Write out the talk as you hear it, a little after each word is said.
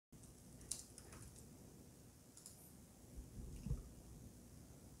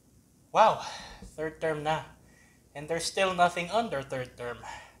Wow, third term na. And there's still nothing under third term.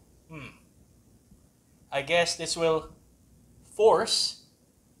 I guess this will force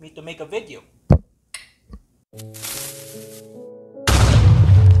me to make a video.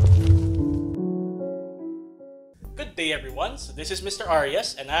 Good day everyone, so this is Mr.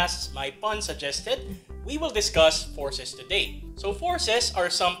 Arias, and as my pun suggested, we will discuss forces today. So forces are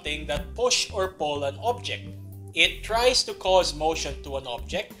something that push or pull an object. It tries to cause motion to an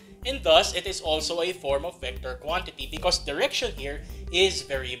object, and thus it is also a form of vector quantity because direction here is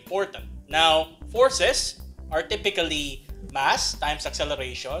very important. Now, forces are typically mass times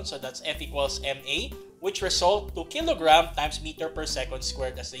acceleration, so that's F equals ma, which result to kilogram times meter per second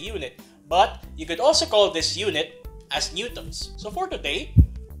squared as the unit. But you could also call this unit as newtons. So for today,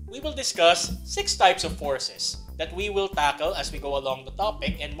 we will discuss 6 types of forces that we will tackle as we go along the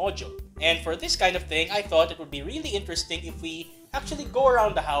topic and module. And for this kind of thing, I thought it would be really interesting if we actually go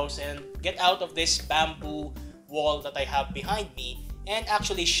around the house and get out of this bamboo wall that I have behind me and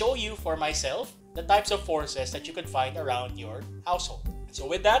actually show you for myself the types of forces that you could find around your household. So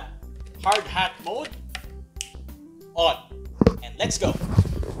with that, hard hat mode on, and let's go.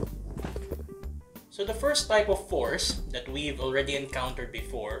 So the first type of force that we've already encountered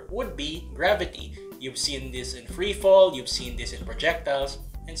before would be gravity. You've seen this in free fall, you've seen this in projectiles,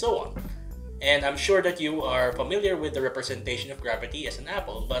 and so on. And I'm sure that you are familiar with the representation of gravity as an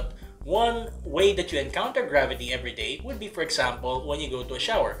apple, but one way that you encounter gravity every day would be, for example, when you go to a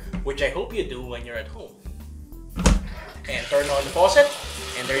shower, which I hope you do when you're at home. And turn on the faucet,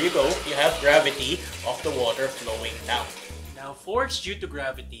 and there you go, you have gravity of the water flowing down. Now, force due to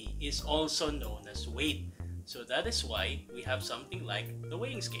gravity is also known as weight. So that is why we have something like the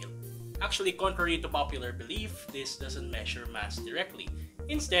weighing scale. Actually, contrary to popular belief, this doesn't measure mass directly.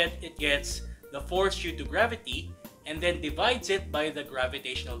 Instead, it gets the force due to gravity and then divides it by the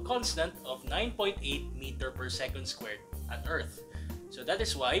gravitational constant of 9.8 meter per second squared at Earth. So that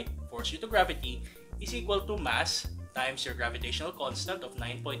is why force due to gravity is equal to mass times your gravitational constant of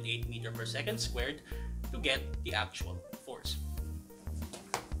 9.8 meter per second squared to get the actual force.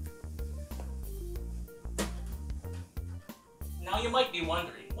 Now you might be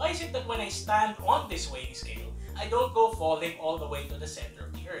wondering, why is it that when I stand on this weighing scale, I don't go falling all the way to the center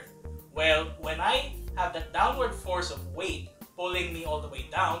of the earth? Well, when I have that downward force of weight pulling me all the way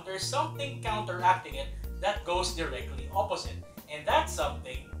down, there's something counteracting it that goes directly opposite. And that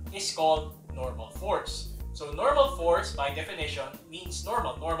something is called normal force. So normal force, by definition, means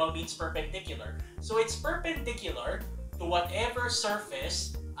normal. Normal means perpendicular. So it's perpendicular to whatever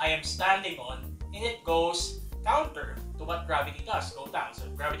surface I am standing on, and it goes counter to what gravity does, go down. So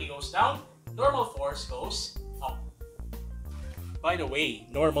if gravity goes down, normal force goes up. By the way,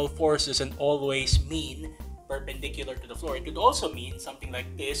 normal force doesn't always mean perpendicular to the floor. It could also mean something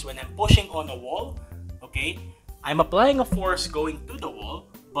like this. When I'm pushing on a wall, okay, I'm applying a force going to the wall,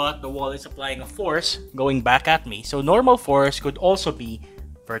 but the wall is applying a force going back at me. So normal force could also be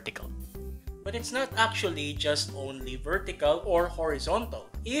vertical. But it's not actually just only vertical or horizontal.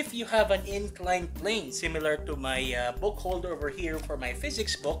 If you have an inclined plane similar to my book holder over here for my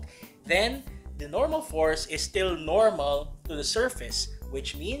physics book, then the normal force is still normal to the surface,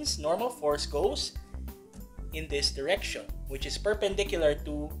 which means normal force goes in this direction, which is perpendicular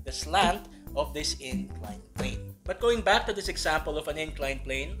to the slant of this inclined plane. But going back to this example of an inclined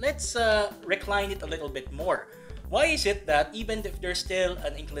plane, let's recline it a little bit more. Why is it that even if there's still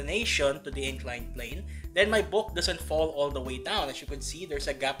an inclination to the inclined plane, then my book doesn't fall all the way down? As you can see, there's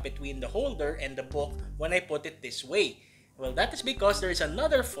a gap between the holder and the book when I put it this way. Well, that is because there is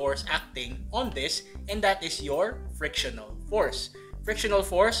another force acting on this, and that is your frictional force. Frictional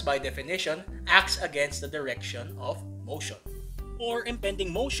force, by definition, acts against the direction of motion, or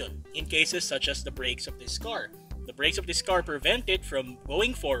impending motion in cases such as the brakes of this car. The brakes of this car prevent it from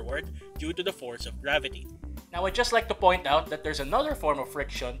going forward due to the force of gravity. Now, I'd just like to point out that there's another form of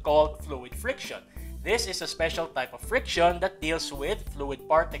friction called fluid friction. This is a special type of friction that deals with fluid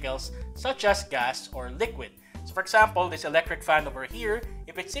particles such as gas or liquid. So for example, this electric fan over here,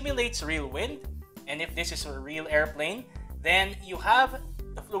 if it simulates real wind, and if this is a real airplane, then you have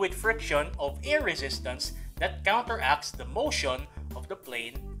the fluid friction of air resistance that counteracts the motion of the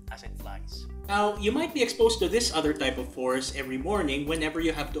plane as it flies. Now, you might be exposed to this other type of force every morning whenever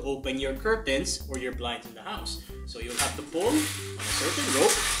you have to open your curtains or your blinds in the house. So you'll have to pull on a certain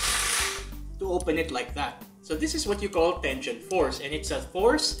rope to open it like that. So this is what you call tension force, and it's a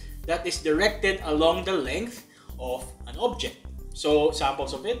force that is directed along the length of an object. So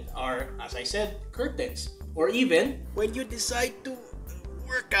samples of it are, as I said, curtains. Or even when you decide to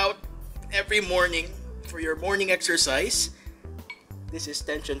work out every morning for your morning exercise, this is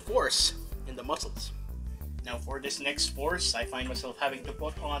tension force in the muscles. Now for this next force, I find myself having to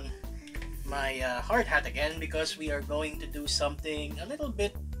put on my hard hat again because we are going to do something a little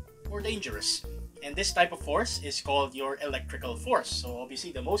bit more dangerous. And this type of force is called your electrical force. So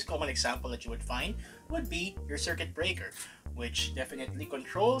obviously the most common example that you would find would be your circuit breaker, which definitely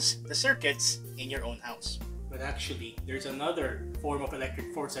controls the circuits in your own house. But actually, there's another form of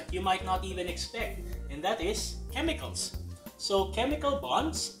electric force that you might not even expect, and that is chemicals. So chemical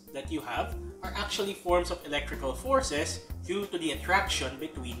bonds that you have are actually forms of electrical forces due to the attraction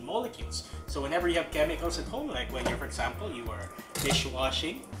between molecules. So whenever you have chemicals at home, like when you're, for example, you are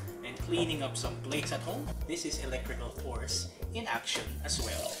dishwashing and cleaning up some plates at home, this is electrical force in action as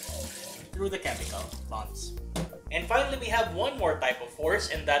well through the chemical bonds. And finally, we have one more type of force,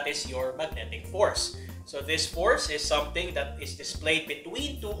 and that is your magnetic force. So this force is something that is displayed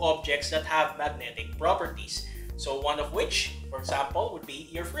between two objects that have magnetic properties. So one of which, for example, would be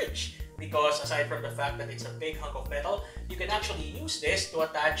your fridge. Because aside from the fact that it's a big hunk of metal, you can actually use this to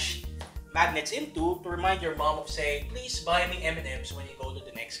attach magnets into to remind your mom of saying, please buy me M&Ms when you go to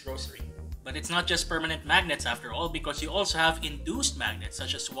the next grocery. But it's not just permanent magnets after all, because you also have induced magnets,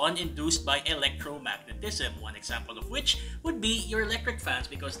 such as one induced by electromagnetism. One example of which would be your electric fans,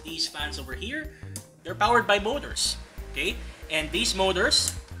 because these fans over here, they're powered by motors, okay? And these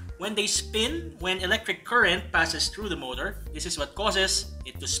motors, when they spin, when electric current passes through the motor, this is what causes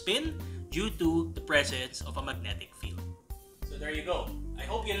it to spin due to the presence of a magnetic field. So there you go. I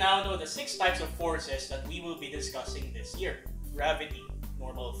hope you now know the 6 types of forces that we will be discussing this year. Gravity,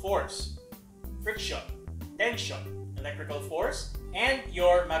 normal force, friction, tension, electrical force, and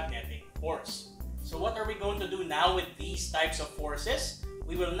your magnetic force. So what are we going to do now with these types of forces?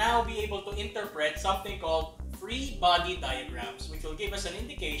 We will now be able to interpret something called free body diagrams, which will give us an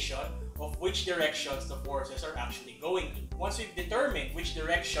indication of which directions the forces are actually going to. Once we've determined which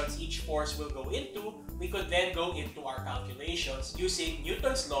directions each force will go into, we could then go into our calculations using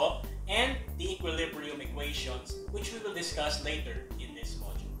Newton's law and the equilibrium equations, which we will discuss later in this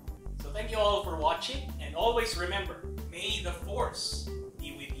module. So thank you all for watching, and always remember, may the force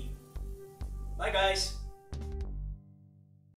be with you. Bye guys!